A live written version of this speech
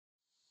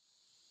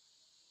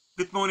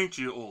Good morning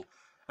to you all,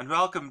 and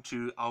welcome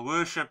to our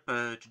worship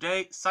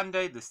today,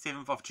 Sunday, the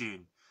 7th of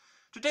June.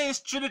 Today is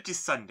Trinity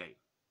Sunday,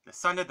 the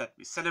Sunday that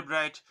we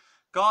celebrate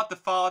God the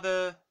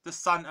Father, the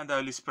Son, and the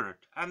Holy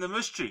Spirit, and the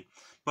mystery,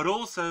 but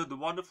also the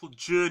wonderful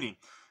journey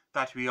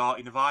that we are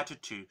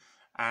invited to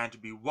and to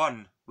be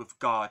one with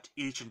God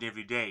each and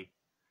every day.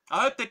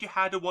 I hope that you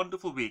had a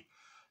wonderful week,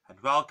 and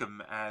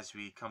welcome as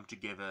we come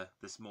together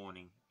this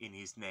morning in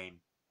His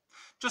name.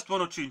 Just one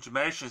or two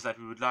informations that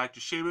we would like to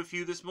share with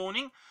you this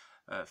morning.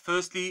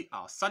 Firstly,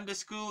 our Sunday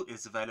school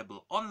is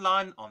available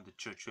online on the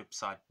church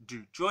website.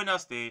 Do join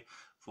us there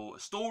for a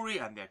story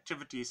and the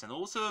activities, and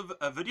also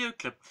a video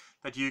clip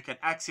that you can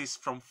access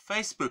from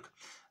Facebook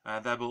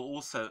that will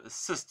also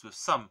assist with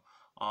some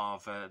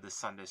of the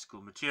Sunday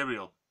school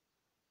material.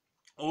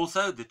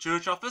 Also, the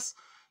church office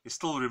is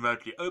still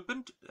remotely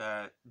opened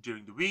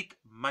during the week,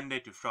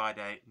 Monday to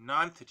Friday,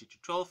 9:30 to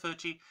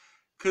 12:30.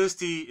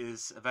 Kirsty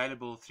is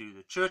available through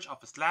the church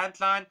office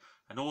landline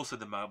and also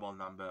the mobile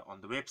number on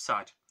the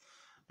website.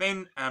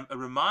 Then a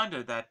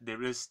reminder that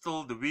there is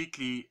still the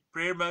weekly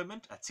prayer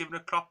moment at 7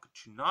 o'clock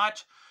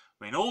tonight,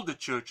 when all the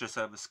churches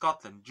over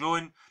Scotland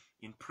join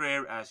in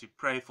prayer as we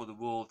pray for the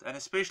world and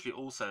especially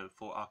also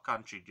for our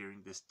country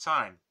during this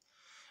time.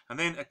 And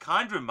then a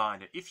kind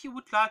reminder, if you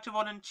would like to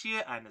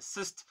volunteer and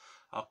assist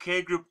our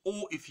care group,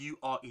 or if you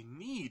are in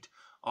need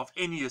of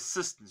any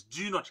assistance,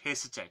 do not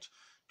hesitate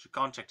to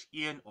contact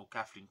Ian or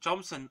Kathleen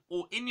Thompson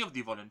or any of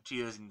the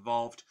volunteers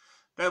involved.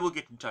 They will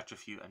get in touch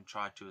with you and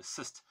try to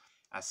assist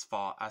as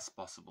far as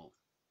possible.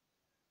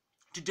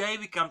 Today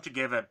we come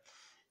together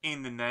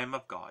in the name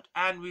of God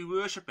and we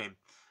worship Him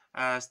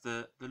as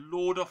the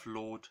Lord of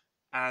Lords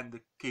and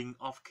the King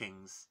of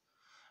Kings.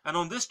 And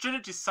on this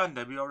Trinity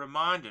Sunday we are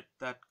reminded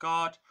that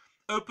God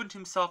opened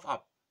Himself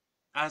up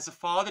as a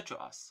Father to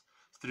us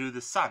through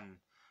the Son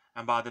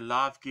and by the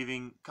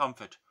life-giving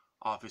comfort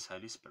of His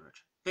Holy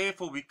Spirit.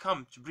 Therefore we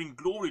come to bring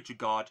glory to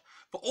God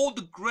for all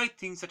the great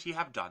things that He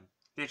has done.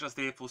 Let us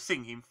therefore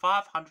sing hymn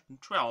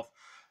 512,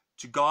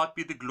 To God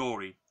be the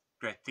glory,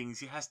 great things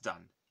He has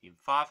done. Hymn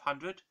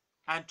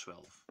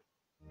 512.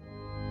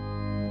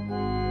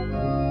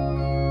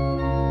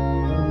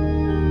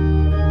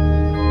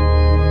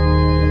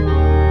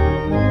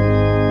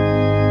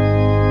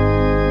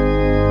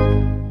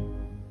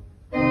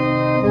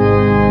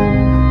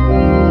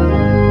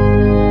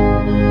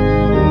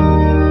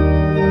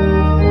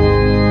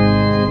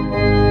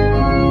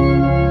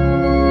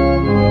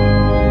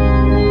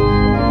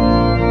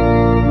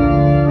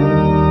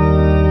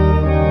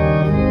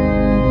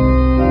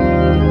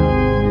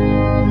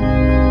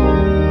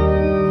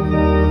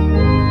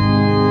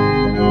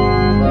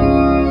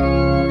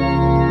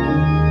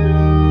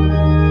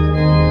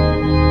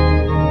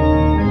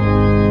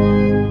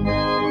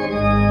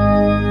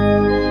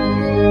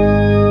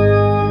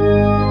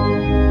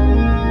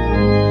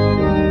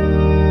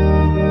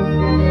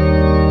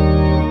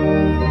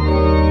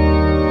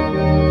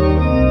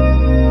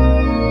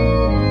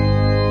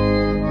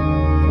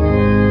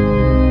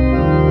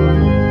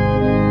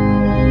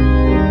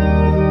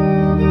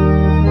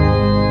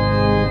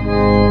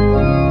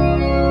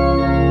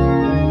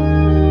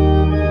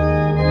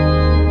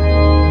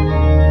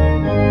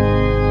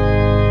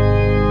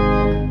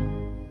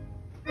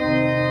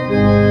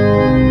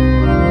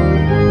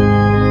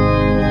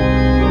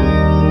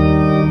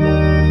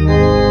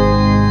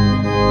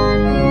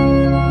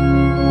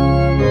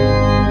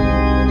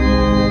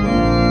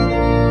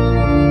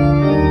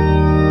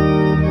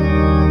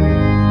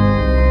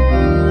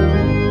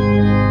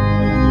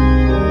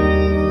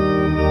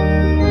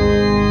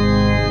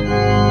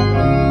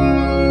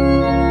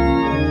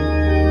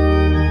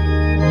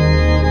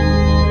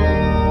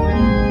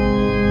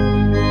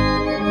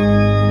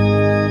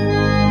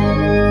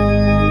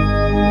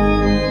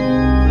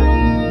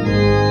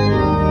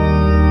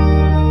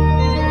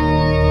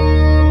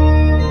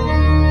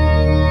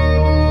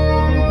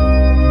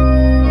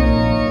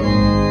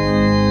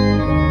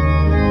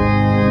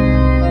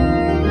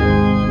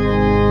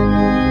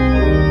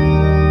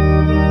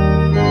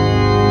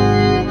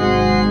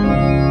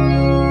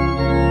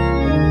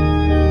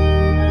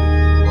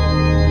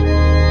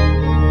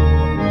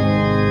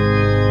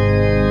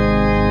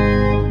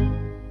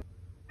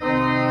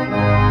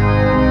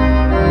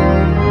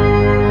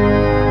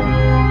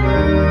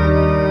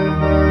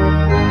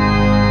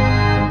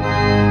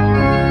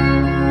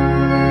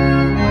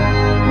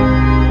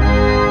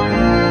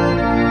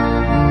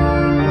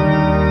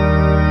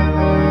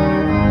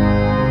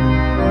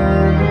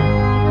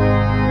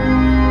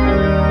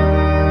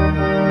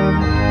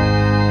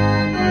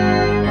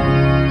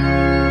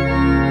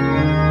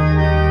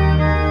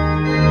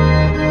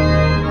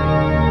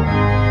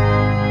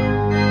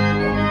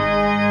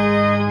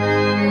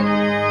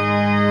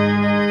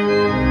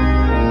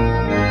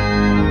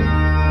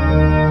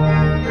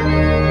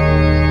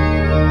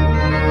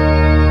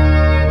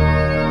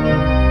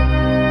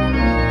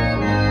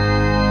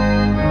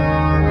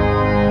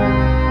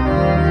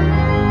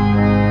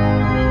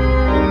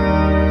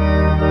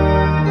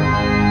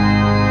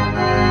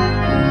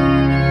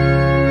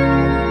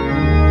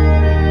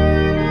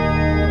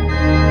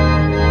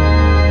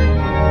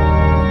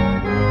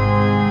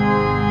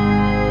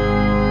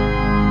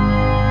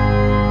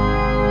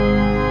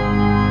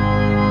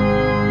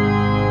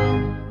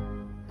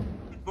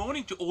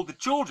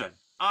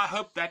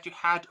 hope that you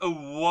had a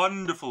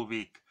wonderful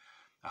week.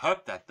 I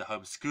hope that the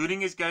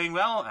homeschooling is going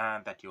well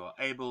and that you are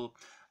able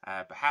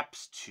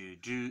perhaps to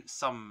do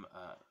some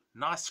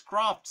nice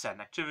crafts and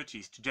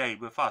activities today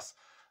with us,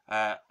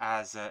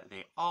 as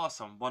there are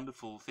some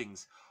wonderful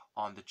things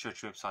on the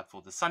church website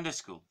for the Sunday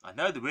school. I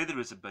know the weather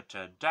is a bit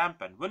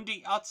damp and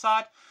windy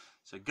outside,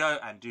 so go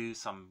and do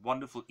some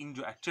wonderful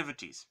indoor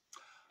activities.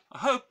 I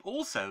hope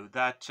also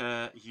that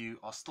you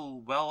are still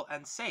well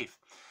and safe,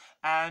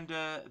 and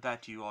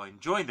that you are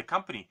enjoying the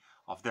company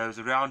of those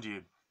around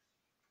you.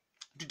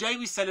 Today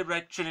we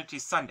celebrate Trinity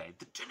Sunday.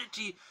 The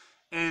Trinity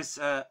is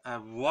a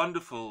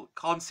wonderful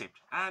concept,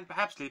 and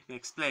perhaps let me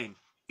explain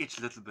it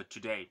a little bit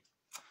today.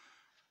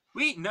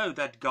 We know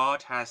that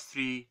God has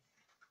three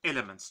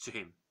elements to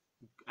him,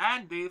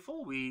 and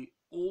therefore we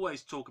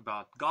always talk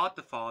about God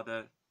the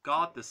Father,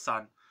 God the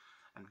Son,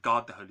 and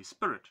God the Holy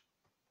Spirit.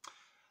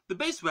 The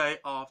best way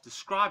of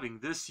describing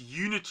this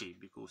unity,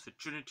 because the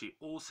Trinity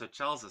also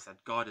tells us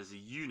that God is a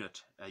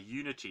unit, a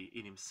unity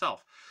in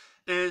himself,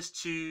 is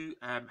to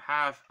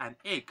have an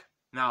egg.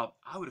 Now,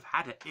 I would have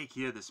had an egg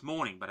here this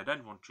morning, but I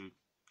don't want to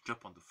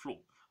drip on the floor.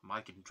 I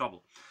might get in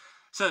trouble.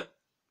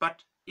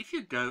 But if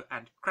you go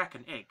and crack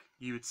an egg,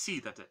 you would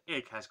see that the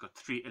egg has got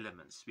three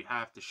elements. We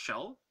have the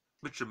shell,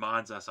 which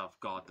reminds us of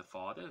God the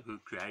Father, who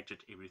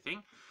created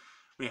everything.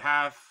 We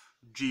have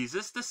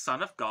Jesus, the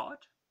Son of God,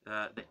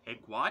 the egg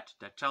white,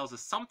 that tells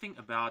us something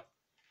about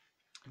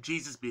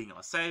Jesus being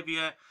our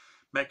Savior,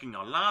 making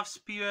our lives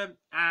pure,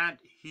 and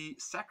he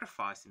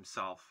sacrificed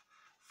himself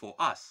for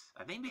us.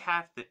 And then we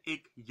have the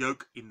egg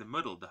yolk in the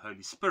middle, the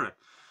Holy Spirit.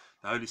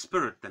 The Holy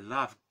Spirit, the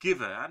love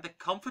giver and the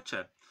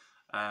comforter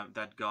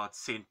that God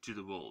sent to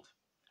the world.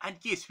 And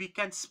yes, we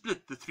can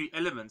split the three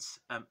elements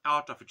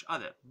out of each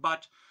other,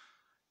 but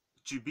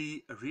to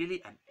be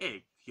really an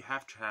egg, you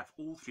have to have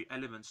all three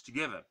elements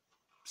together.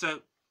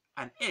 So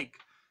an egg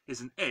is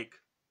an egg,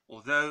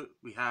 although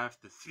we have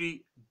the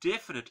three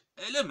definite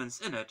elements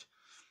in it.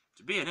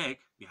 To be an egg,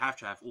 you have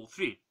to have all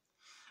three.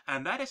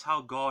 And that is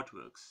how God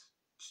works.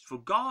 For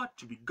God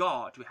to be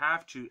God, we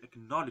have to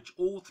acknowledge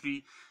all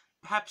three,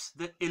 perhaps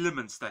the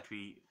elements that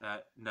we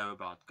know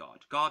about God.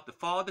 God the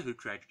Father, who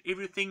created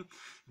everything.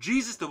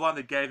 Jesus, the one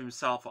that gave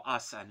himself for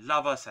us and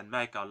love us and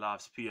make our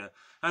lives pure.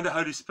 And the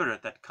Holy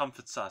Spirit that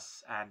comforts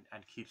us and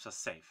keeps us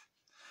safe.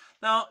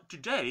 Now,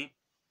 today,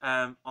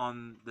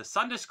 on the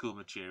Sunday school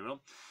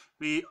material,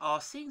 we are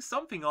seeing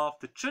something of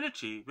the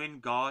Trinity when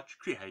God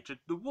created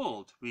the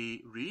world.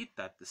 We read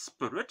that the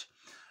Spirit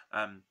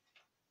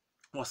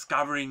was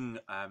covering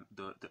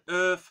the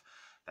earth,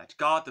 that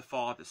God the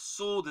Father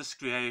saw this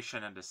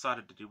creation and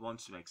decided that he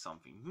wants to make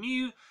something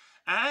new.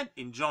 And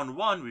in John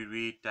 1 we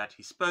read that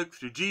he spoke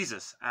through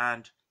Jesus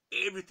and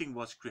everything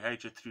was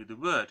created through the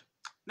Word.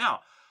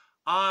 Now,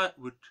 I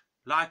would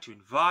like to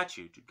invite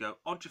you to go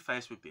onto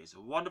Facebook. There's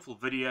a wonderful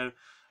video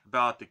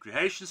about the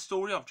creation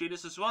story of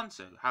Genesis 1,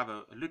 so have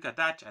a look at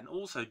that and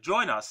also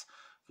join us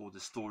for the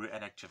story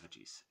and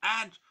activities.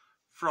 And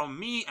from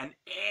me and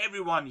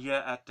everyone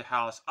here at the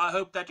house, I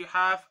hope that you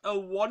have a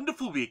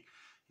wonderful week.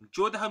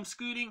 Enjoy the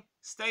homeschooling,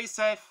 stay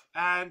safe,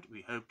 and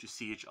we hope to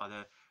see each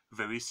other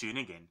very soon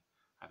again.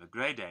 Have a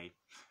great day.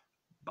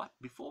 But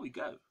before we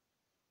go,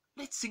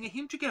 let's sing a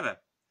hymn together.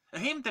 A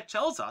hymn that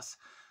tells us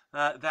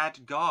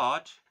that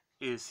God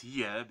is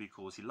here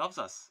because he loves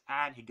us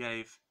and he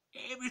gave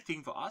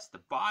everything for us,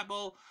 the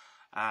Bible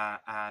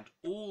and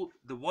all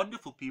the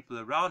wonderful people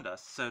around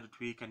us, so that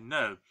we can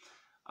know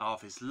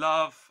of his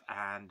love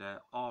and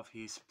of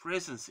his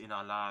presence in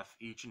our life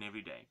each and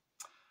every day.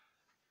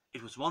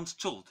 It was once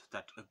told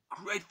that a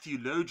great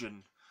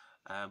theologian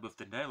with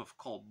the name of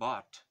Karl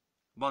Barth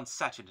once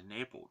sat in an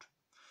airport,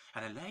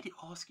 and a lady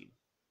asked him,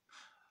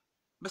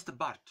 "Mr.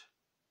 Barth,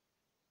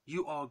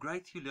 you are a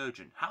great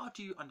theologian. How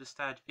do you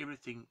understand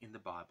everything in the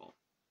Bible?"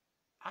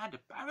 And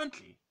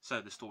apparently,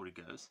 so the story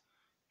goes,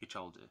 he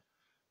told her,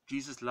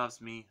 "Jesus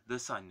loves me,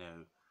 this I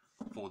know,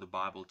 for the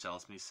Bible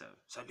tells me so."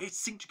 So let's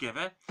sing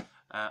together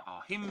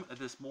our hymn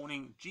this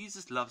morning,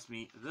 "Jesus loves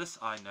me, this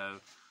I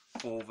know,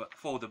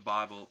 for the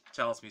Bible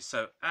tells me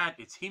so." And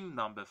it's hymn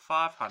number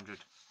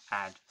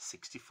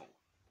 564.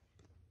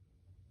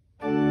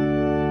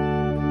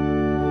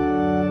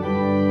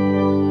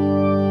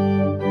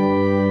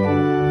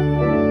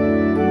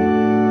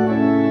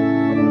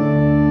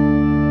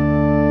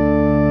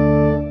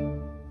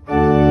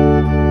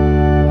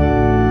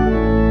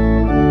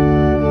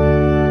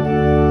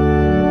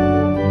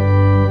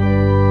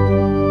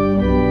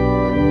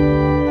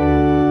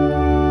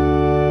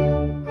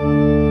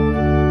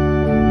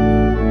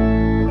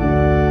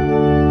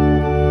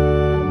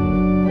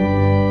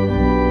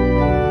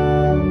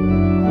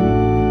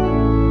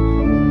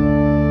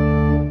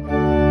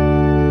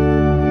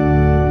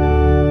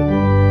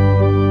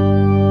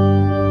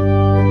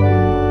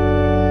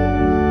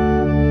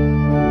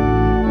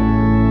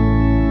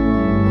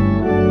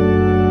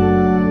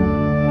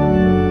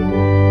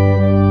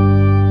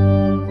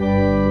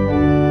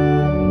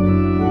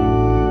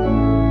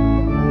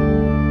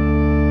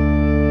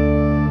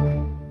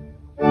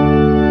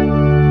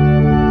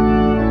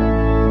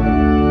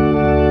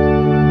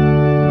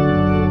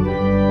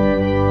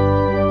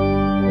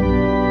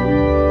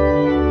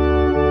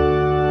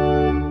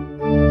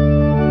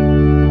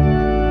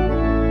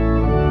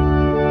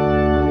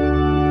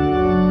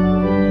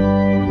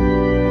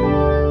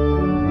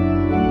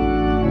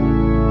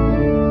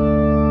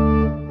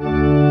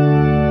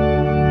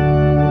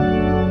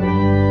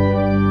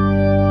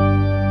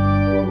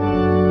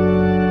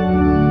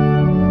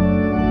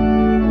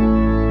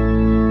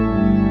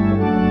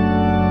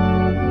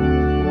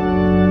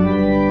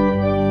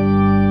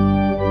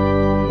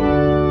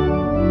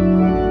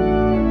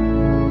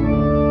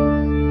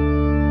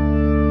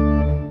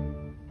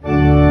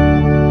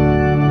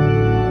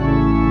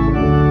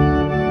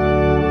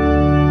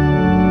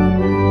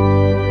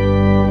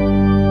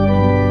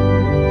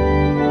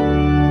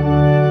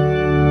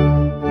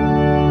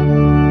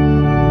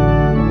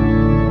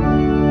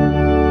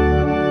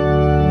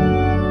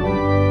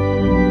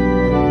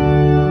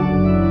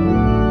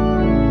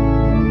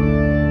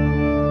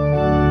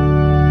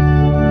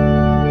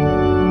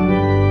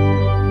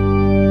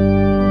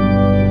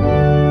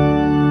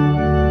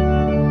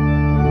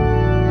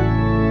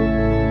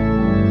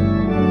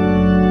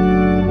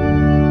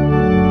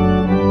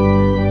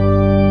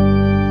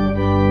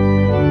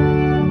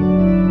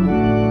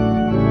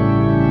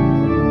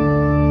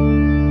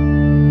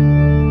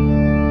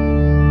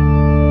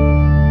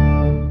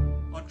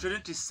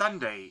 Trinity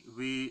Sunday,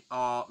 we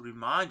are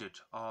reminded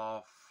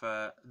of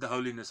the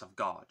holiness of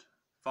God,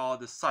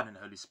 Father, Son, and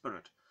Holy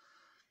Spirit.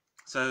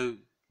 So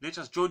let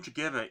us join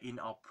together in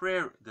our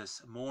prayer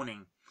this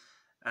morning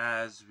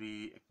as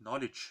we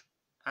acknowledge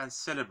and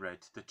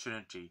celebrate the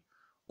Trinity,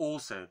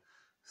 also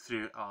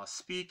through our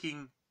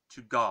speaking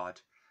to God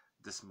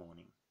this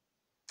morning.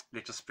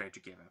 Let us pray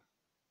together.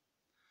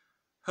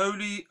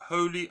 Holy,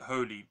 holy,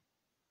 holy,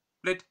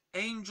 let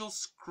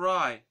angels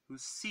cry who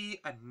see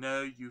and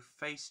know you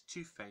face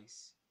to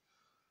face.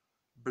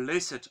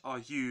 Blessed are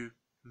you,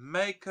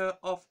 maker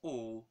of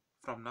all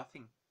from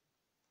nothing.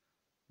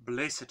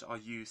 Blessed are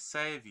you,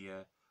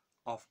 Saviour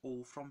of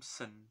all from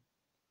sin.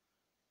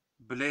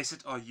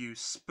 Blessed are you,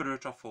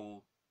 Spirit of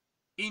all,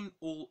 in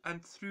all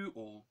and through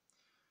all.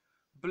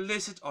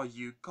 Blessed are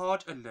you,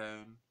 God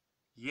alone,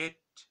 yet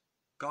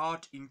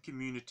God in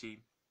community.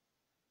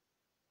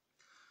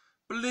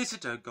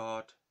 Blessed, O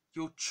God,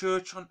 your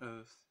church on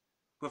earth,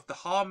 with the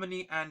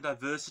harmony and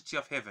diversity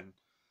of heaven,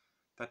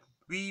 that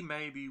we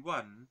may be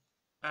one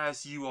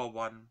as you are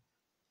one.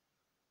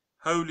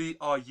 Holy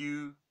are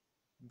you,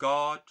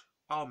 God,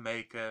 our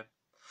Maker.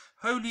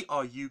 Holy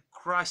are you,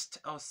 Christ,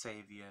 our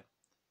Saviour.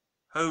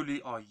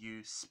 Holy are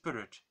you,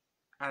 Spirit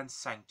and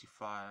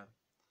Sanctifier.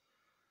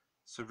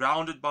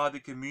 Surrounded by the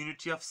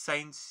community of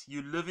saints,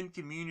 you live in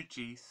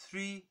community,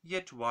 three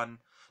yet one,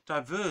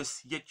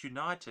 diverse yet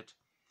united.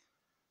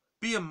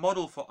 Be a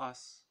model for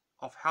us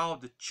of how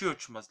the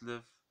church must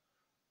live.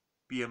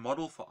 Be a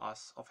model for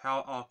us of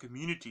how our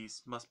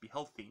communities must be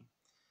healthy.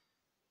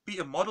 Be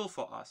a model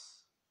for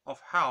us of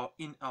how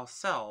in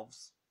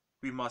ourselves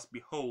we must be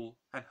whole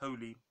and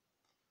holy.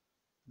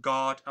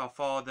 God, our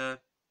Father,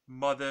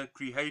 Mother,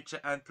 Creator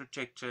and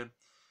Protector,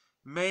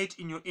 made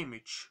in your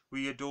image,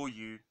 we adore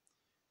you.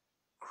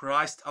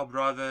 Christ, our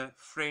brother,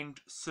 friend,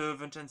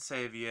 servant and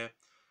Saviour,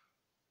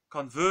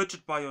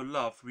 converted by your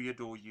love, we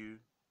adore you.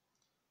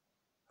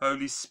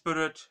 Holy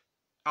Spirit,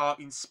 our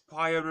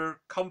inspirer,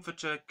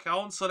 comforter,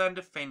 counsel and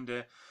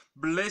defender,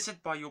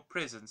 blessed by your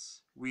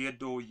presence, we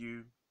adore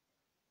you.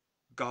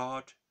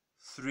 God,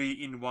 three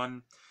in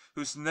one,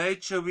 whose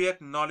nature we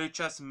acknowledge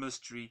as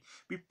mystery,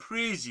 we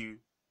praise you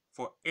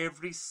for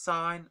every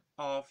sign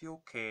of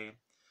your care,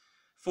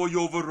 for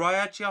your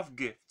variety of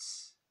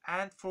gifts,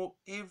 and for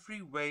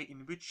every way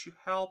in which you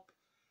help,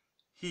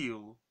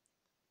 heal,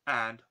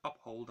 and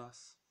uphold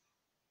us.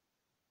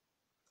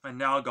 And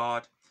now,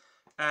 God,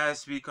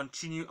 as we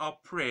continue our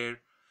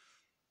prayer,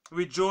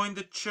 we join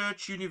the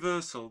Church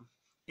Universal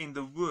in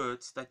the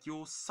words that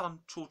your Son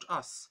taught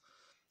us,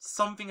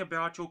 something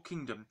about your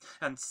kingdom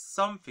and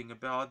something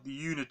about the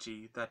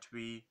unity that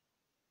we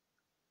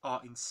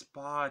are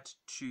inspired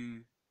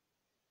to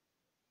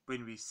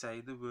when we say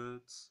the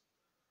words,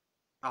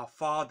 Our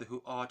Father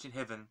who art in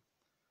heaven,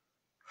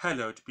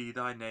 hallowed be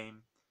thy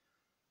name.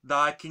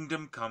 Thy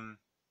kingdom come,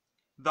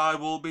 thy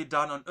will be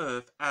done on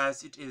earth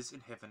as it is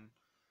in heaven.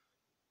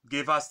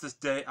 Give us this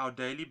day our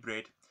daily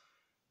bread,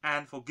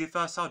 and forgive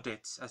us our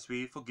debts as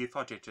we forgive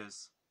our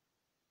debtors.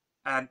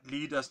 And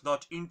lead us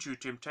not into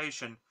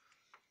temptation,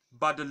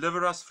 but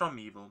deliver us from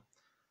evil.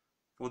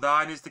 For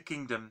thine is the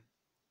kingdom,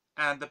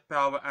 and the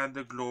power, and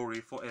the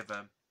glory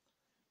forever.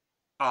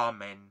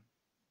 Amen.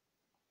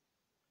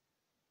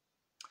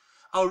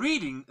 Our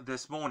reading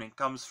this morning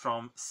comes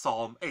from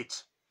Psalm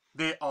 8.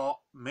 There are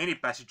many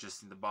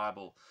passages in the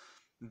Bible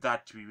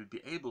that we will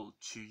be able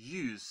to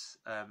use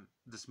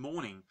this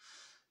morning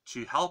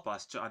to help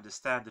us to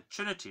understand the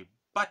Trinity.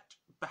 But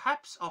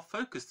perhaps our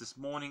focus this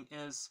morning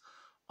is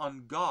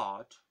on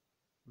God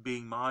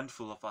being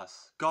mindful of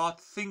us, God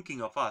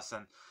thinking of us,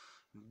 and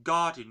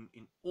God in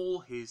all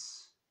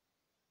his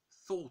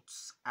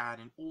thoughts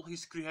and in all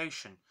his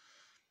creation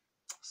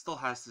still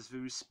has this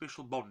very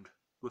special bond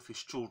with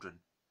his children.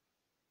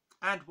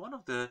 And one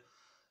of the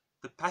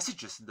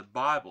passages in the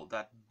Bible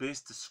that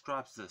best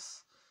describes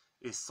this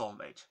is Psalm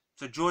 8.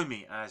 So join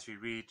me as we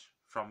read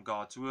from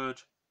God's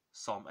Word,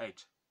 Psalm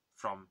 8,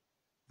 from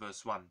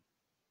verse 1.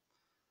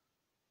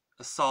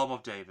 A Psalm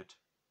of David.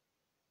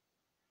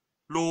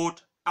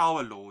 Lord,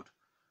 our Lord,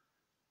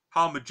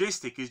 how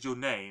majestic is your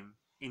name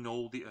in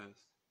all the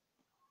earth.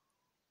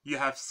 You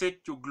have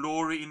set your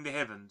glory in the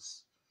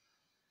heavens.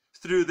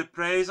 Through the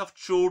praise of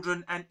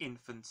children and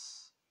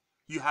infants,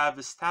 you have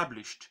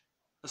established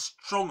a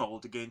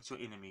stronghold against your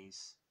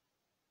enemies,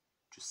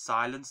 to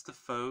silence the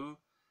foe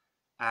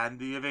and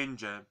the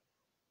avenger.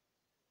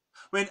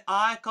 When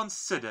I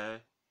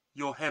consider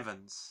your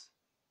heavens,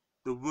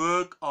 the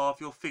work of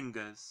your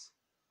fingers,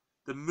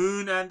 the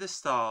moon and the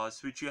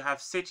stars which you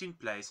have set in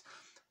place,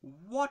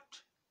 what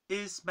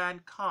is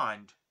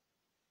mankind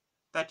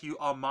that you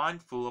are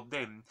mindful of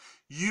them,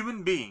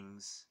 human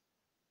beings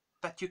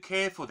that you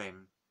care for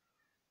them?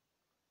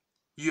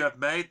 You have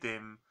made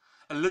them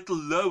a little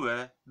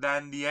lower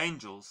than the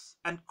angels,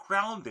 and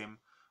crowned them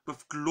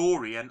with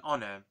glory and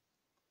honor.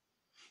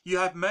 You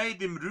have made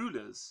them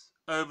rulers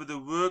over the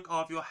work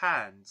of your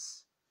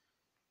hands.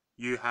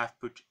 You have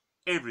put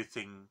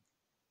everything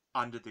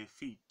under their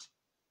feet,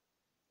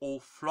 all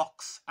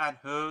flocks and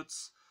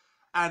herds,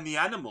 and the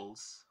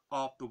animals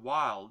of the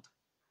wild,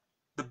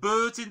 the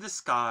birds in the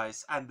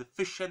skies and the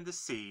fish in the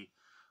sea,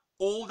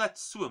 all that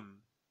swim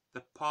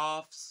the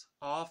paths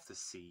of the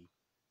sea.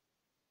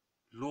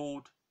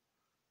 Lord,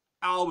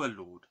 our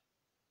Lord,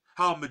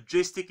 how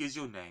majestic is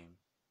your name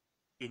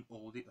in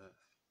all the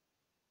earth.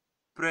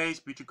 Praise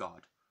be to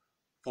God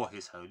for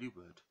his holy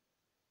word.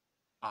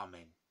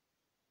 Amen.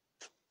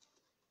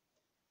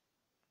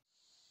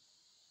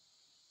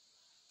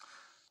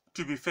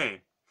 To be fair,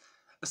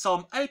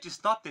 Psalm 8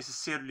 is not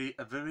necessarily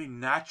a very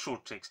natural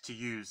text to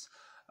use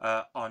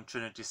on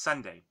Trinity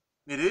Sunday.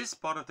 It is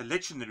part of the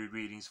lectionary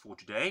readings for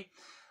today,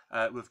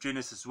 with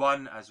Genesis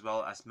 1 as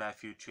well as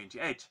Matthew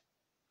 28.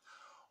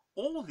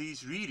 All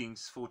these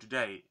readings for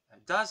today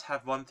does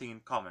have one thing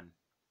in common.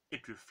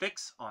 It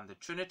reflects on the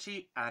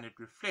Trinity, and it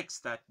reflects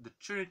that the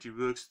Trinity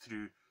works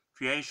through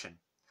creation.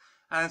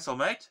 And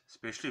Psalm 8,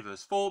 especially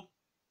verse 4,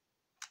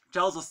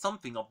 tells us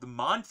something of the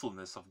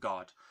mindfulness of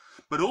God,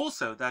 but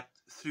also that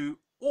through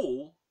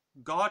all,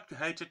 God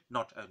created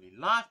not only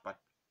life, but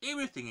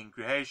everything in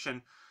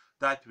creation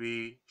that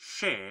we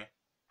share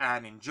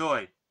and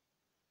enjoy.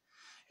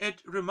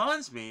 It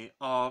reminds me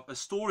of a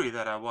story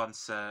that I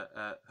once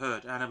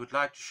heard, and I would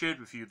like to share it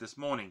with you this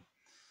morning.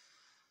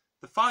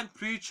 The fine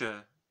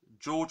preacher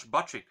George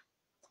Buttrick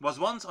was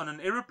once on an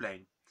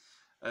aeroplane,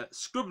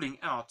 scribbling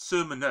out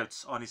sermon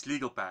notes on his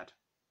legal pad.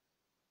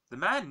 The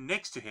man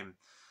next to him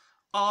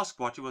asked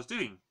what he was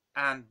doing,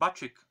 and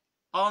Buttrick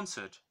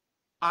answered,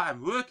 "I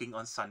am working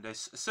on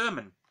Sunday's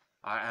sermon.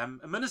 I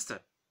am a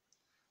minister."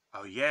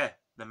 "Oh yeah,"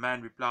 the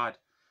man replied,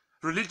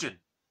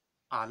 "religion.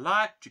 I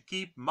like to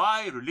keep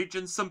my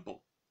religion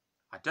simple.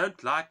 I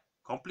don't like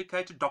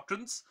complicated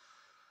doctrines.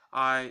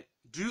 I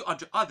do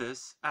unto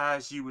others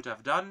as you would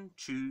have done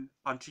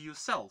unto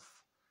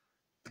yourself.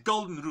 The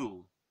golden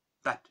rule,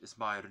 that is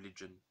my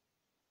religion."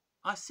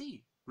 "I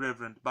see,"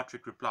 Reverend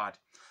Buttrick replied.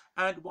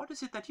 "And what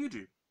is it that you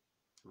do?"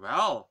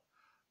 "Well,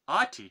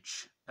 I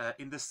teach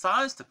in the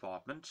science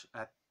department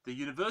at the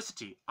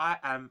university. I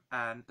am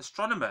an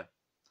astronomer."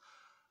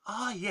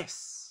 "Ah,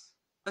 yes,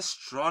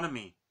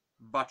 astronomy,"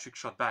 Buttrick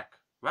shot back.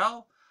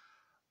 "Well,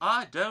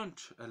 I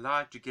don't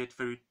like to get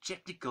very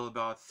technical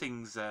about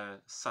things,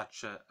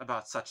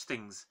 about such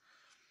things.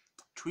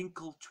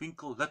 Twinkle,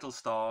 twinkle, little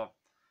star,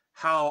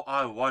 how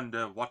I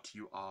wonder what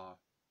you are.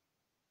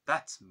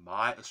 That's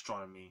my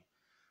astronomy.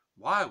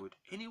 Why would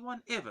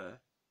anyone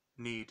ever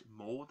need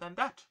more than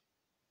that?"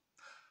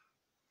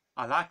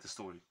 I like the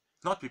story,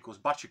 not because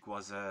Buttrick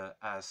was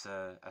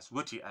as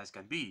witty as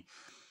can be,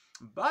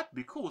 but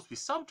because we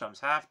sometimes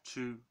have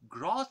to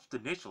grasp the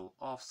nettle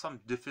of some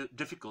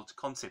difficult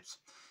concepts,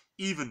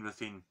 even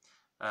within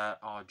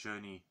our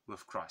journey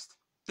with Christ.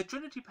 The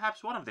Trinity,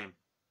 perhaps one of them.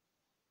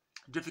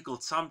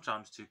 Difficult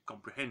sometimes to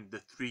comprehend the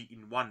three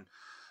in one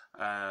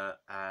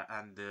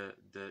and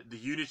the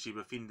unity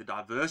within the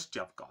diversity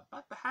of God.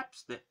 But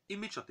perhaps the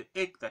image of the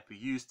egg that we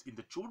used in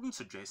the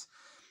children's address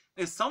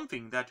is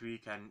something that we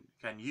can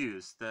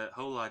use. The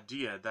whole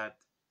idea that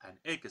an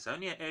egg is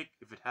only an egg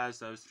if it has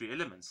those three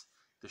elements: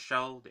 the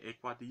shell, the egg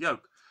white, the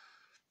yolk.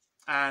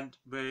 And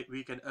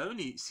we can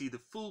only see the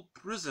full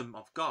prism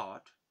of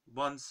God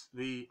once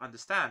we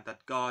understand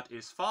that God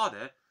is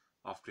Father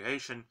of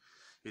creation,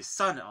 His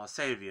Son our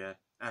Savior,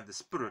 and the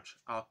Spirit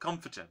our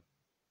Comforter.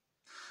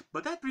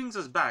 But that brings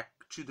us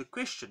back to the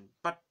question,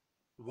 but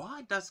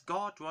why does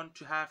God want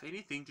to have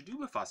anything to do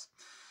with us?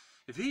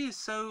 If He is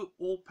so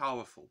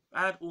all-powerful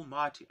and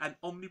almighty and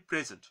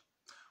omnipresent,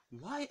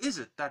 why is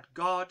it that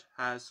God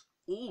has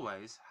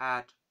always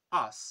had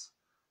us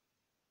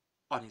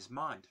on His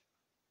mind?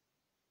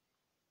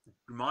 It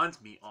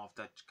reminds me of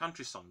that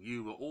country song,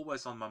 "You Were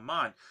Always on My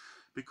Mind,"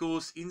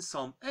 because in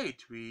Psalm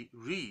 8 we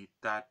read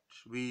that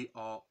we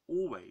are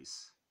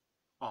always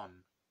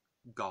on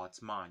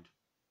God's mind.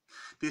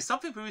 There's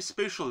something very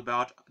special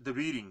about the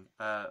reading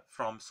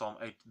from Psalm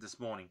 8 this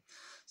morning.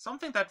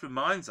 Something that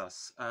reminds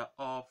us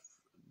of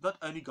not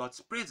only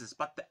God's presence,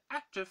 but the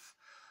active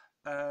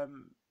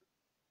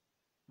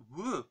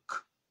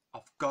work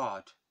of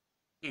God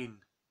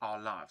in our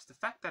lives. The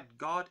fact that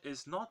God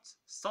is not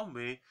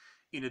somewhere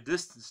in a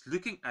distance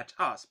looking at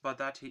us, but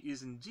that He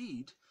is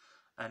indeed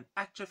an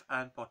active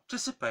and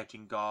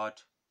participating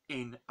God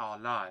in our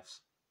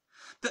lives.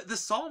 The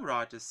psalm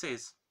writer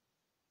says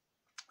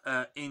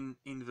in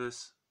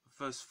verse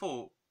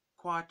 4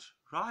 quite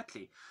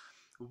rightly,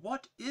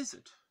 "What is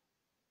it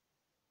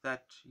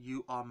that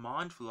you are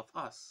mindful of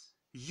us,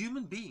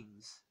 human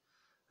beings,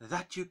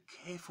 that you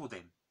care for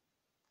them?"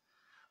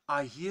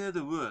 I hear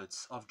the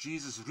words of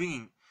Jesus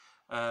ringing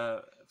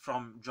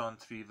from John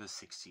 3 verse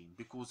 16,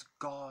 "Because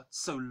God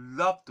so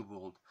loved the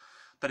world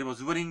that He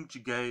was willing to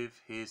give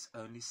His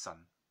only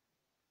Son."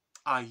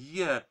 I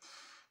hear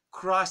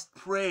Christ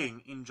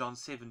praying in John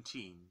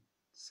 17,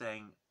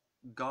 saying,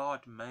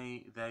 "God,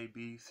 may they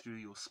be through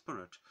your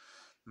Spirit,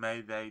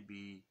 may they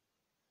be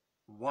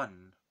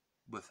one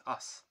with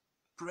us."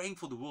 Praying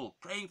for the world,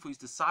 praying for His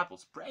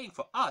disciples, praying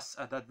for us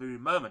at that very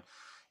moment,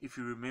 if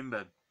you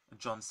remember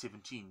John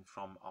 17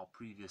 from our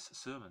previous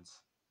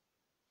sermons.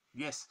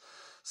 Yes,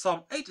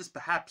 Psalm 8 is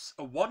perhaps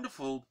a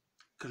wonderful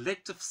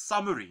collective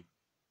summary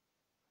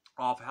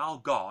of how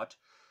God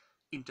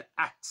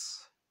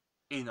interacts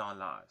in our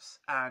lives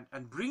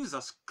and brings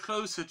us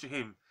closer to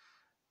Him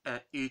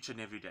each and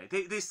every day.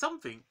 There's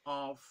something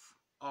of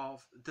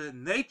the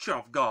nature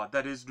of God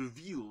that is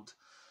revealed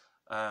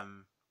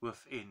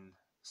within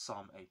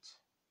Psalm 8.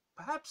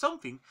 Perhaps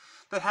something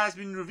that has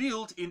been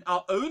revealed in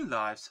our own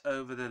lives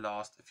over the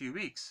last few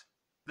weeks.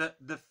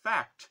 The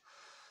fact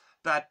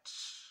that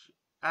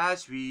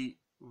as we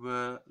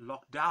were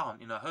locked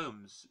down in our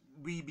homes,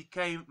 we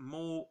became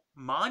more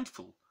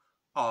mindful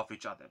of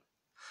each other.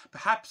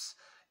 Perhaps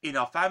in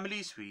our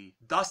families, we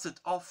dusted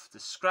off the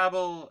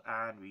Scrabble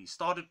and we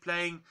started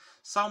playing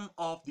some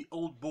of the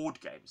old board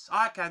games.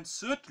 I can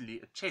certainly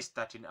attest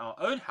that in our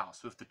own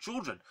house with the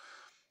children,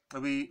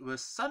 we were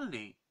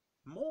suddenly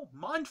more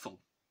mindful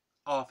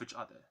of each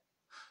other,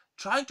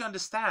 trying to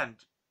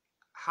understand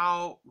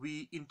how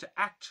we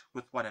interact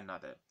with one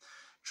another,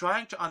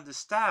 trying to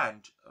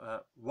understand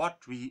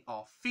what we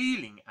are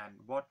feeling and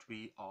what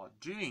we are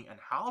doing and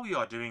how we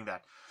are doing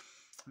that.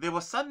 There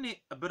was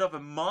suddenly a bit of a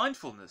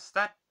mindfulness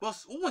that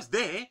was always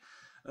there,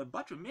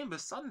 but remember,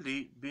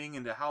 suddenly being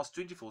in the house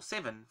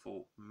 24/7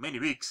 for many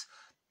weeks,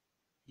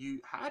 you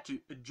had to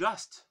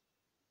adjust.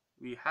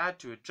 We had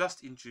to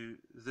adjust into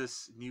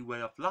this new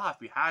way of life.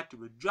 We had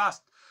to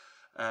adjust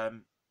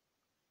um,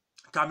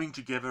 coming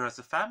together as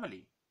a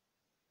family.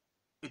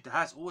 It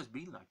has always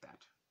been like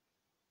that.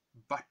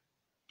 But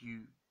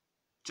you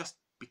just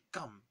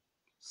become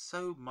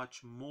so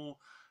much more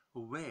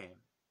aware,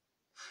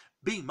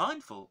 being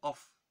mindful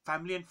of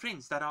family and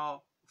friends that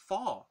are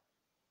far,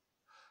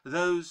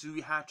 those who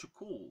we had to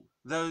call,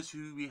 those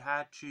who we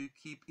had to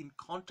keep in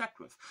contact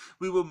with.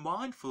 We were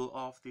mindful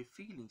of their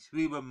feelings.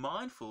 We were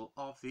mindful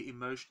of their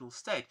emotional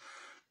state.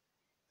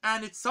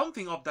 And it's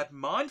something of that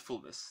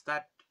mindfulness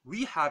that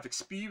we have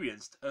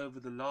experienced over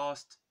the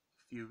last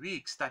few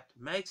weeks that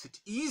makes it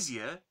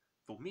easier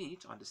for me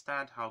to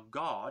understand how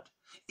God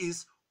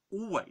is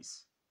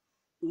always,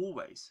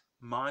 always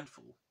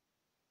mindful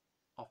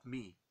of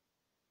me.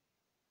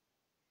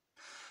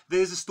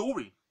 There's a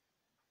story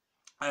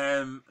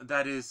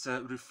that is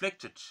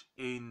reflected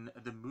in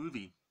the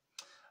movie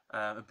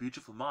A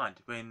Beautiful Mind,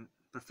 when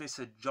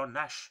Professor John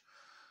Nash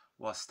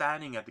was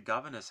standing at the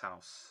governor's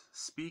house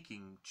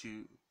speaking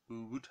to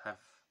who would have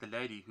the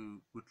lady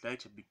who would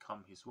later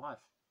become his wife.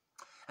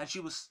 And she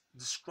was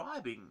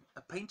describing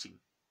a painting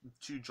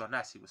to John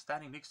Nash. He was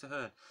standing next to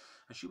her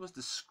and she was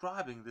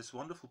describing this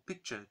wonderful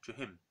picture to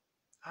him.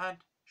 And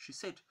she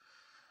said,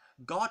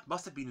 God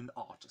must have been an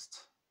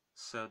artist,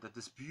 so that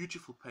this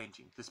beautiful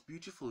painting, this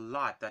beautiful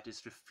light that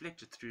is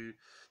reflected through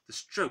the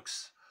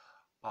strokes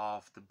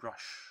of the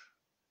brush,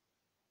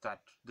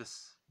 that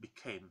this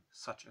became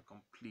such a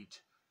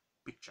complete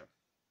picture.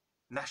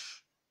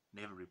 Nash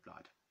never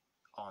replied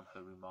on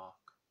her remark.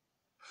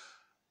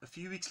 A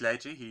few weeks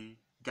later, he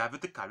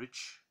gathered the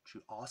courage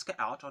to ask her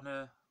out on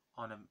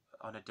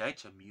a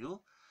date, a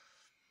meal.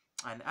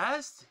 And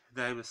as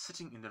they were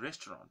sitting in the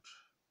restaurant,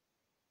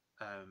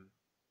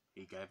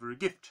 he gave her a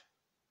gift.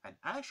 And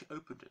as she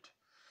opened it,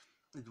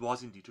 it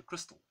was indeed a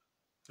crystal.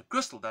 A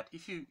crystal that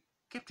if you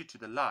kept it to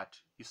the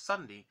light, you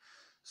suddenly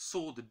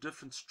saw the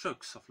different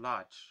strokes of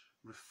light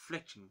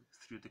reflecting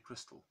through the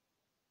crystal.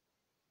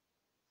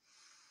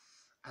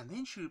 And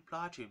then she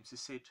replied to him, she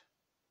said,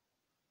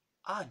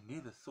 I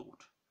never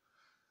thought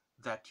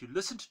that you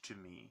listened to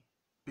me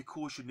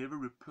because you never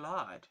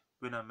replied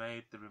when I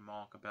made the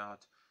remark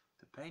about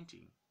the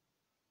painting.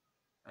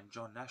 And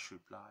John Nash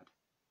replied,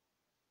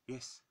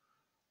 yes,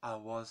 I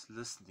was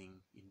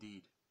listening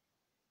indeed.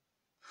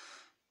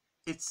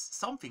 It's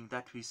something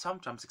that we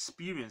sometimes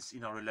experience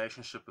in our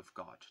relationship with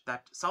God,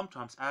 that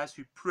sometimes as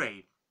we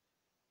pray,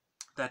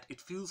 that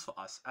it feels for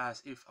us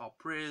as if our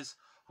prayers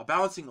are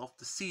bouncing off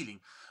the ceiling,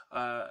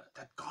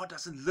 that God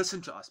doesn't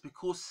listen to us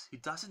because He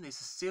doesn't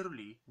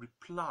necessarily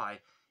reply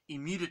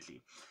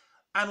immediately.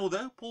 And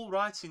although Paul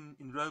writes in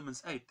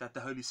Romans 8 that the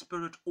Holy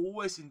Spirit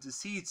always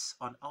intercedes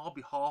on our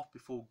behalf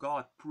before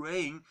God,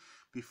 praying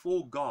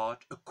before God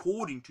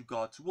according to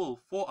God's will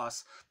for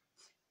us,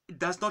 it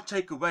does not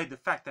take away the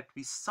fact that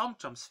we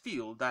sometimes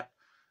feel that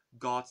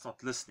God's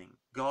not listening,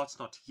 God's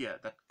not here,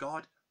 that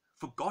God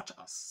forgot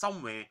us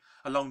somewhere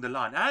along the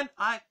line. And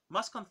I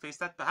must confess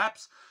that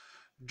perhaps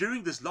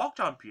during this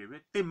lockdown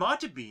period, there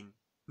might have been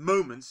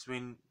moments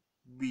when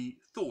we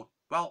thought,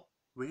 well,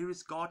 where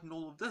is God in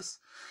all of this?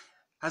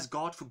 Has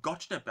God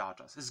forgotten about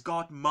us? Is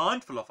God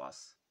mindful of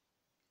us?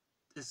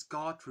 Is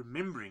God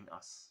remembering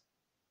us?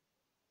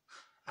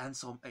 And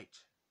Psalm 8.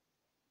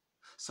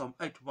 Psalm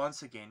 8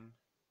 once again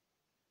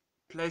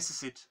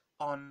places it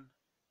on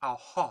our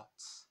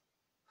hearts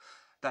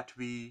that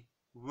we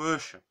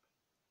worship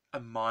a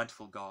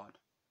mindful God.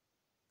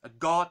 A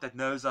God that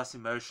knows us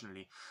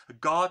emotionally. A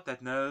God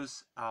that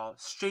knows our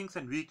strengths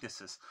and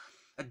weaknesses.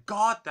 A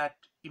God that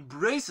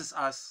embraces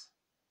us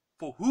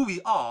for who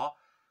we are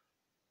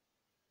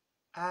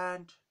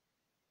and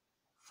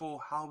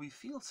for how we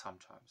feel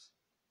sometimes.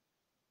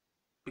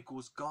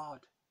 Because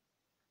God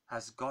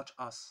has got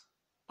us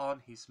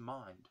on His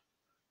mind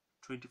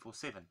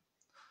 24/7.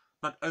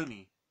 Not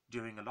only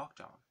during a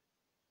lockdown.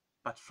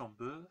 but from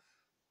birth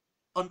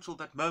until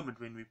that moment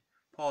when we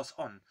pass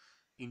on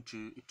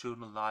into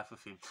eternal life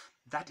with Him.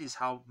 That is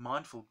how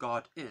mindful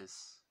God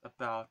is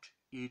about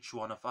each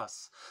one of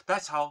us.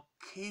 That's how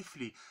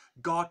carefully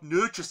God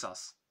nurtures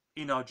us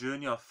in our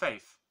journey of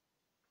faith.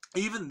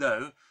 Even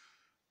though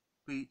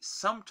we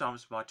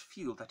sometimes might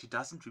feel that He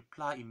doesn't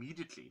reply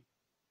immediately,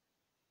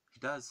 He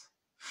does.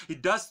 He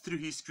does through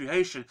His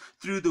creation,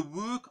 through the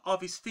work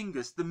of His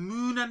fingers, the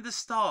moon and the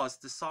stars,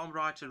 the psalm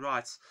writer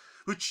writes,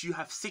 which you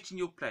have set in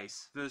your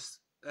place. Verse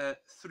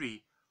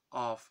 3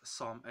 of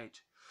Psalm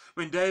 8.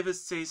 When David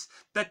says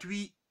that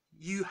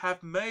you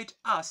have made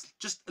us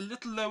just a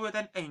little lower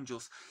than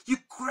angels. You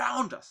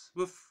crowned us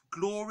with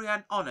glory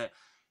and honor.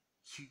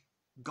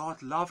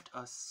 God loved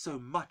us so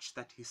much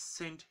that He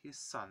sent His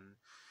Son.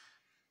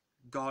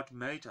 God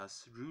made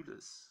us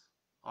rulers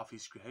of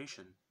His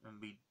creation,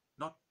 and we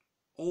not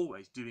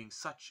always doing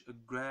such a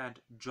grand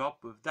job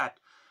with that.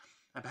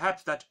 And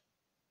perhaps that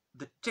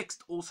the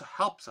text also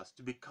helps us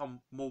to become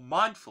more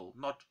mindful,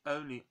 not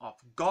only of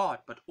God,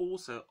 but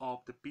also of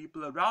the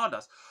people around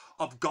us,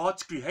 of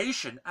God's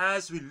creation,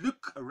 as we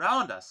look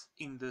around us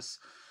in this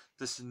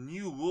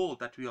new world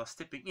that we are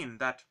stepping in,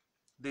 that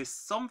there's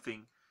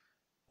something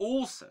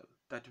also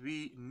that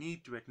we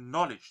need to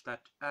acknowledge,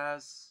 that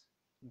as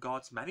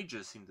God's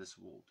managers in this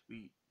world,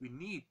 we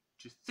need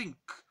to think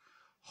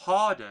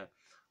harder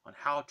on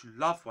how to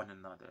love one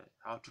another,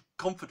 how to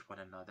comfort one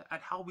another,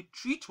 and how we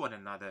treat one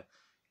another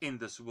in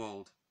this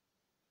world.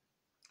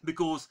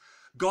 Because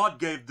God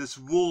gave this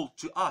world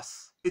to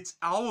us. It's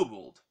our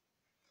world.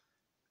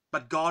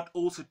 But God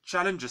also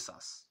challenges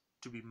us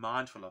to be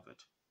mindful of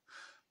it.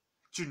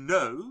 To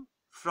know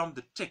from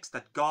the text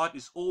that God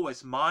is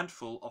always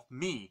mindful of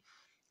me,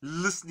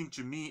 listening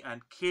to me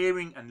and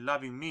caring and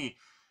loving me,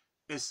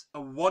 is a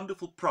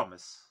wonderful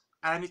promise.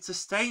 And it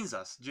sustains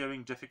us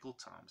during difficult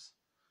times.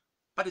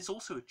 But it's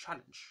also a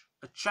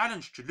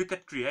challenge to look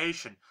at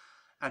creation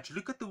and to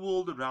look at the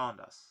world around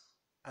us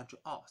and to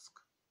ask,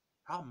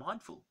 how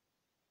mindful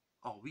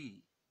are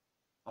we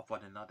of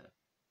one another?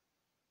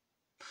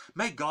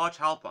 May God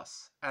help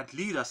us and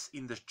lead us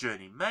in this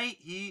journey. May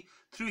He,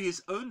 through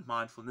His own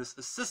mindfulness,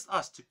 assist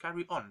us to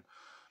carry on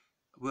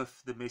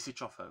with the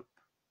message of hope,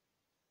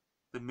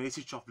 the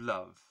message of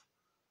love,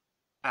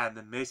 and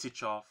the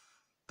message of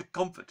the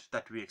comfort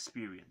that we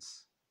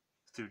experience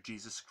through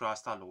Jesus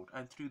Christ our Lord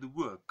and through the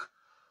work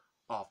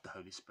of the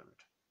Holy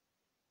Spirit.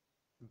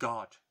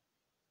 God,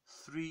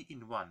 three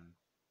in one,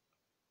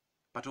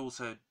 but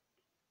also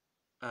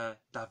a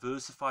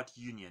diversified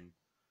union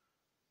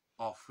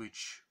of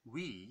which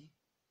we,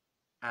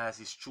 as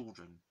His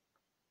children,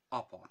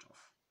 are part of.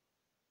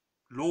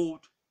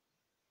 Lord,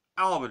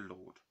 our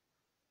Lord,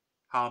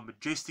 how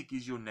majestic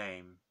is your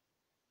name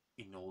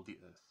in all the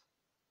earth.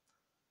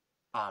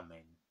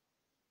 Amen.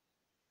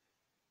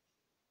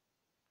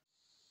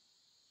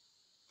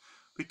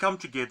 We come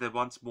together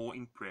once more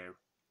in prayer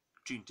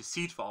to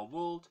intercede for our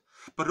world,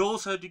 but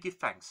also to give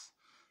thanks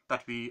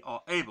that we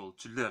are able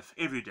to live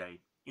every day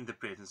in the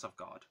presence of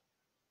God.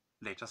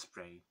 Let us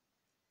pray.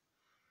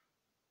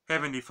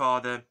 Heavenly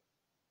Father,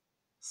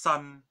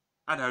 Son,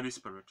 and Holy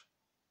Spirit,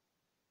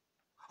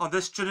 on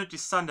this Trinity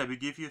Sunday we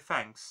give you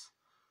thanks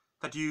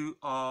that you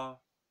are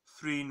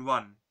three in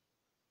one,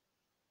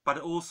 but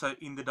also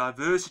in the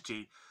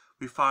diversity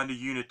we find a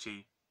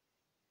unity,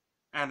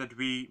 and that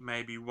we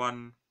may be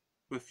one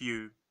with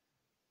you.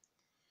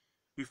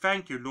 We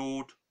thank you,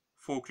 Lord,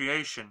 for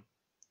creation.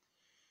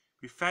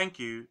 We thank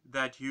you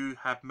that you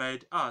have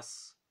made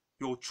us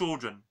your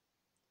children,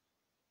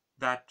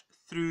 that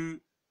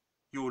through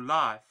your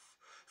life,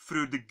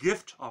 through the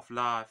gift of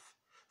life,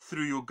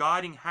 through your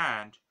guiding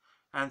hand,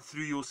 and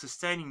through your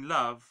sustaining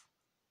love,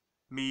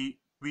 we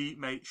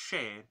may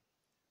share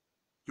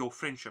your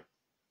friendship,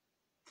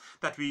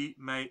 that we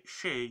may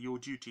share your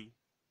duty,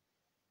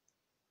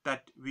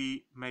 that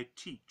we may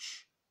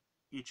teach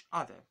each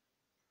other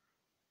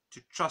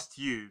to trust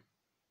you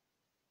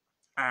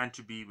and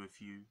to be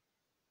with you.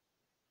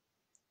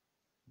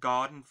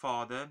 God and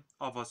Father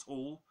of us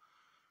all,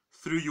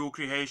 through your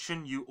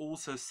creation you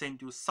also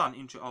sent your Son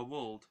into our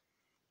world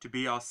to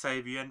be our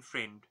Saviour and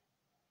friend.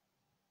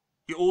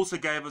 You also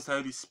gave us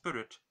Holy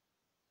Spirit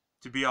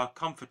to be our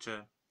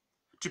comforter,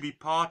 to be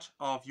part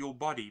of your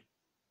body.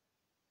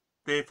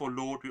 Therefore,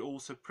 Lord, we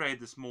also pray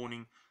this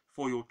morning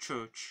for your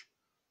church,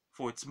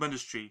 for its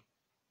ministry,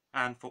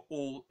 and for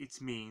all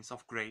its means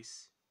of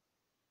grace.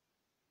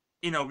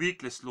 In our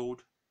weakness,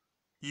 Lord,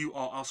 you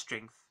are our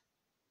strength.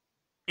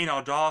 In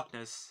our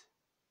darkness,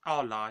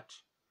 our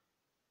light.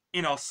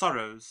 In our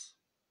sorrows,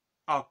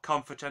 our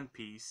comfort and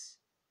peace.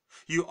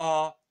 You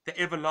are the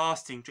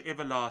everlasting to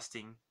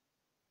everlasting.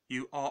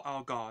 You are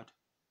our God,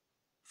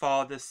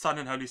 Father, Son,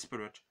 and Holy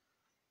Spirit,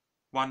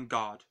 one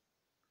God,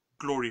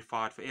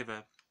 glorified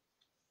forever.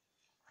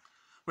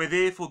 We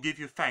therefore give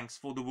you thanks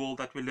for the world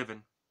that we live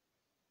in,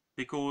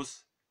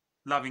 because,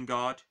 loving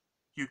God,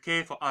 you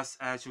care for us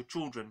as your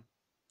children.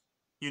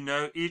 You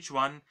know each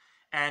one,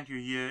 and you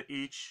hear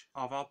each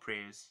of our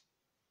prayers.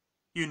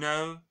 You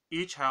know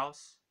each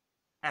house,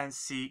 and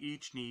see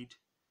each need.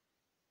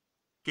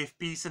 Give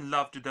peace and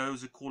love to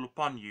those who call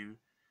upon you,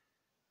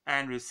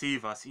 and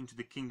receive us into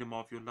the kingdom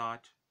of your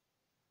light.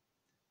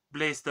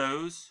 Bless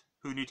those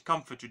who need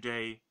comfort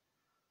today,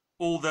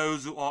 all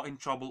those who are in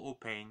trouble or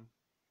pain.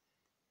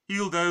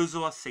 Heal those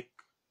who are sick,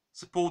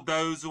 support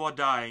those who are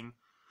dying,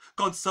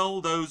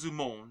 console those who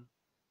mourn,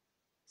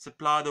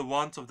 supply the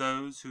wants of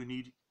those who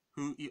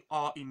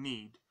are in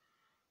need,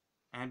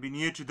 and be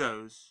near to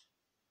those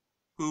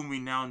whom we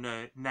now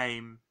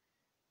name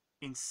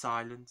in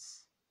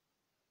silence.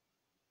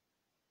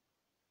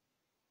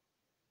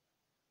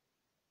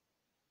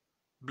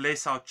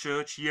 Bless our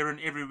church here and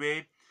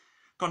everywhere.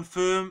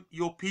 Confirm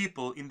your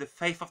people in the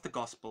faith of the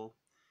gospel.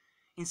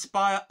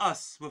 Inspire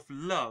us with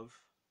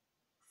love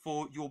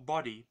for your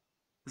body,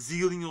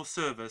 zeal in your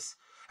service,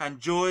 and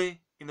joy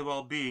in the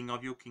well-being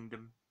of your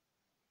kingdom.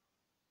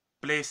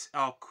 Bless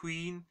our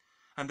Queen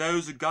and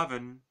those who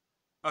govern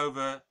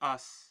over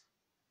us,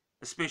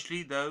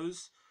 especially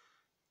those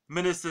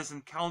ministers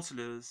and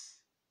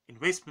councillors in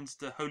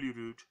Westminster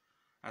Holyrood,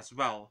 as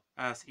well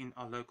as in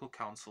our local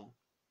council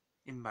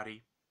in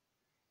Murray,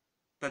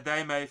 that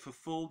they may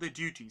fulfill their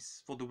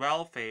duties for the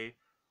welfare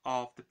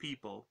of the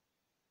people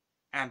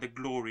and the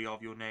glory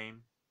of your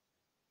name.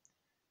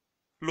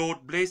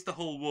 Lord, bless the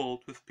whole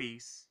world with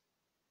peace.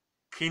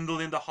 Kindle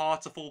in the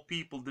hearts of all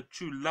people the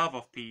true love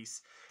of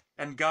peace,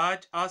 and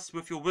guide us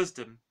with your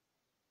wisdom,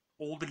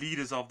 all the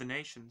leaders of the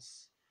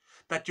nations,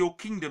 that your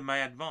kingdom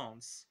may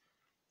advance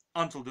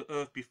until the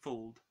earth be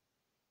filled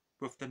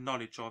with the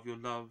knowledge of your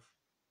love.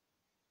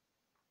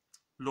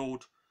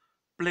 Lord,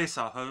 bless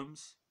our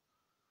homes.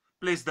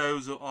 Bless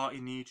those who are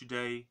in need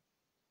today,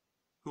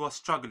 who are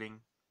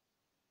struggling,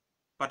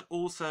 but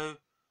also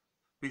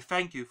we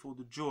thank you for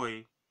the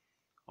joy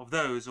of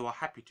those who are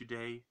happy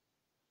today.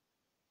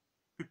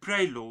 We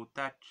pray, Lord,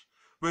 that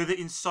whether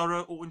in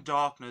sorrow or in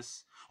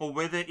darkness, or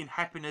whether in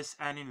happiness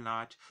and in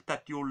light,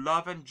 that your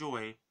love and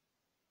joy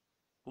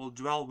will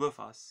dwell with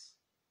us,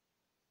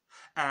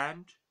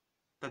 and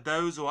that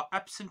those who are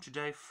absent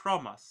today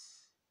from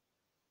us,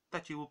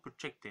 that you will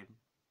protect them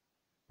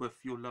with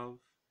your love.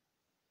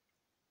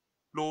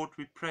 Lord,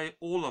 we pray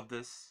all of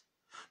this,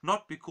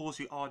 not because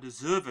we are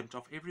deserving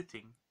of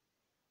everything,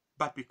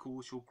 but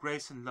because your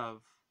grace and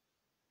love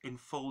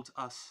enfolds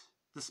us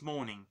this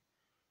morning.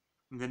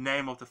 In the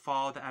name of the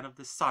Father, and of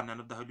the Son,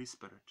 and of the Holy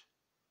Spirit,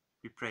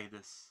 we pray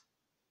this.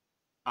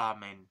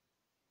 Amen.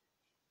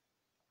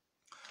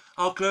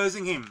 Our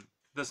closing hymn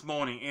this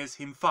morning is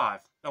hymn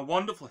 5, a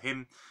wonderful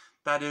hymn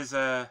that is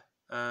a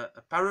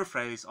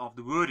paraphrase of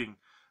the wording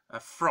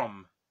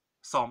from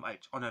Psalm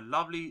 8 on a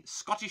lovely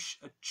Scottish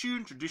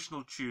tune,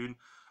 traditional tune,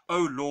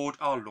 O Lord,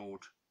 our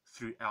Lord,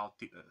 throughout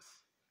the earth.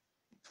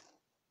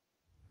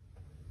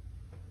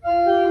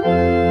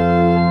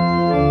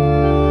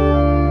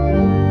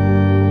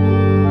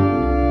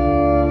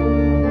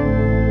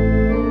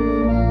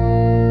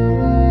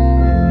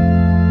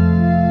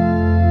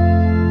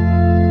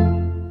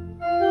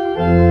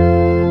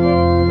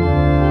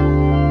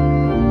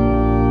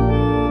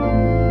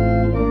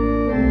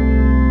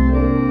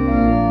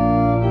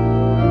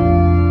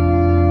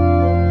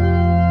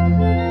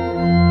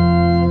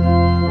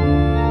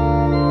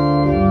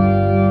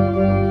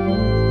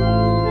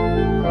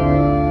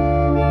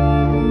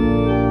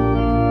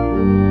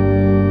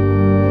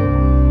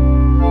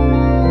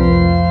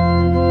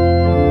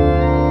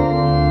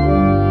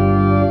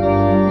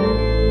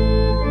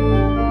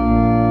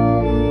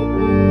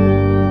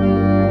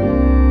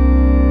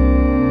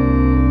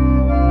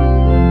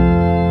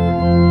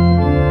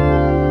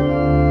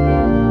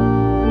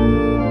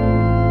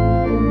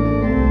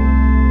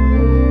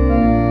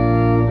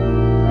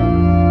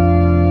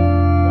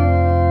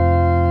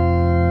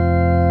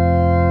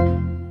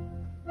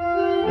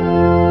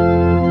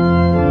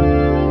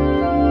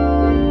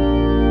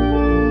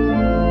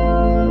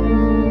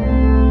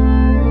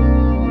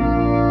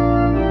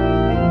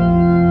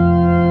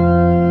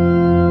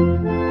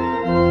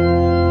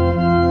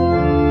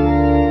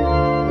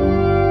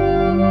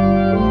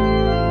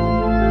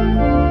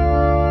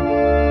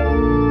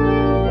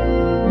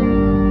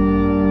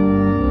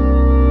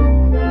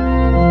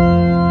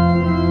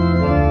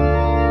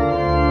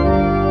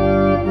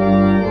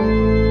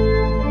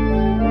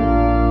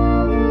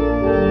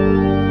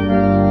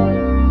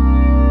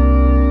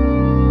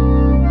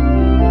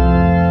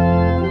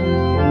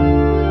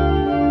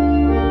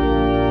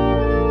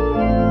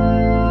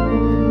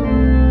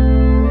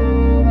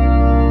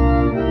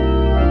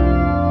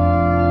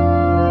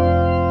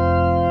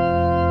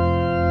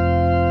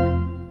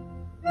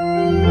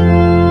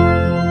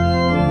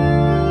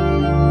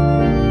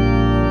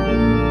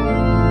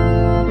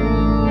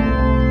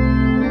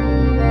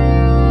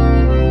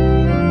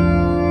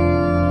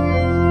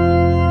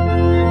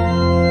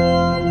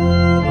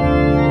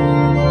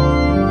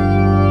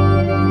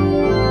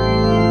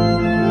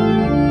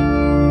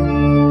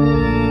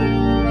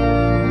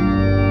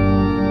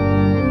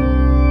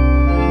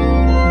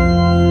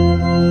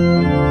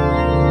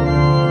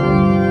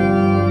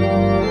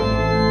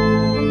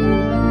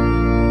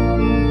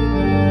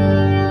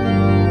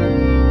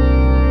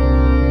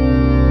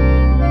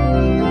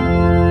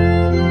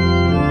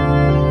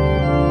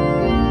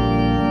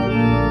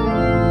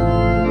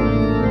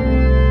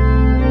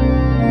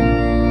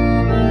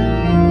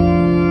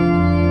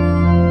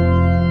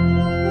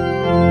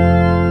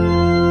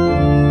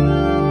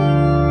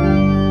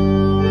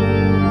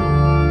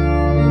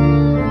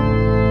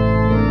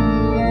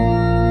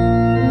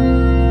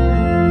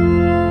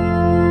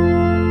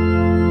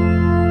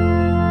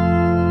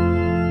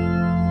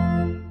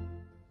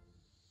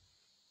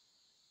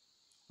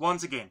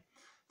 once again,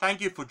 thank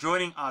you for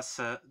joining us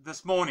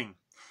this morning.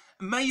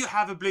 May you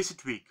have a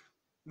blessed week.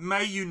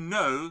 May you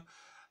know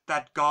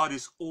that God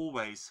is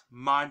always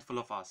mindful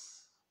of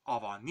us,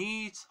 of our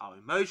needs, our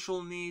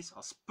emotional needs,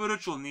 our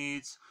spiritual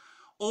needs,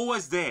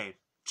 always there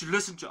to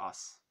listen to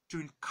us,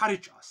 to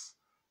encourage us,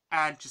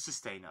 and to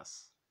sustain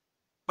us.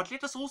 But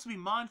let us also be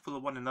mindful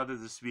of one another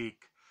this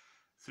week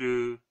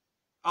through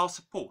our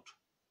support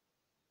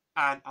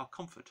and our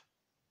comfort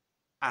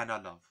and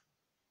our love.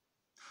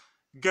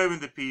 Go in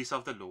the peace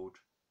of the Lord,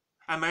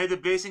 and may the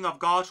blessing of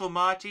God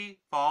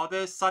Almighty,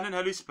 Father, Son, and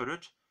Holy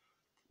Spirit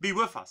be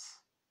with us,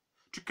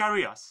 to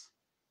carry us,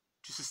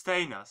 to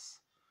sustain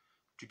us,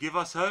 to give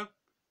us hope,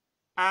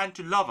 and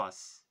to love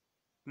us,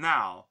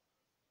 now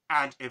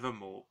and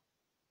evermore.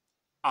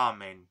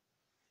 Amen.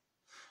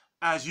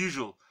 As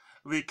usual,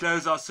 we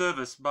close our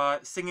service by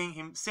singing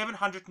hymn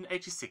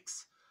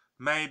 786,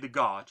 May the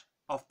God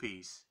of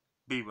Peace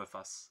be with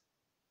us.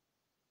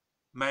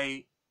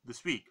 May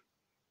this week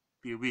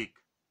be a week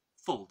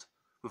filled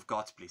with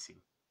God's blessing.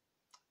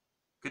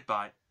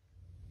 Goodbye.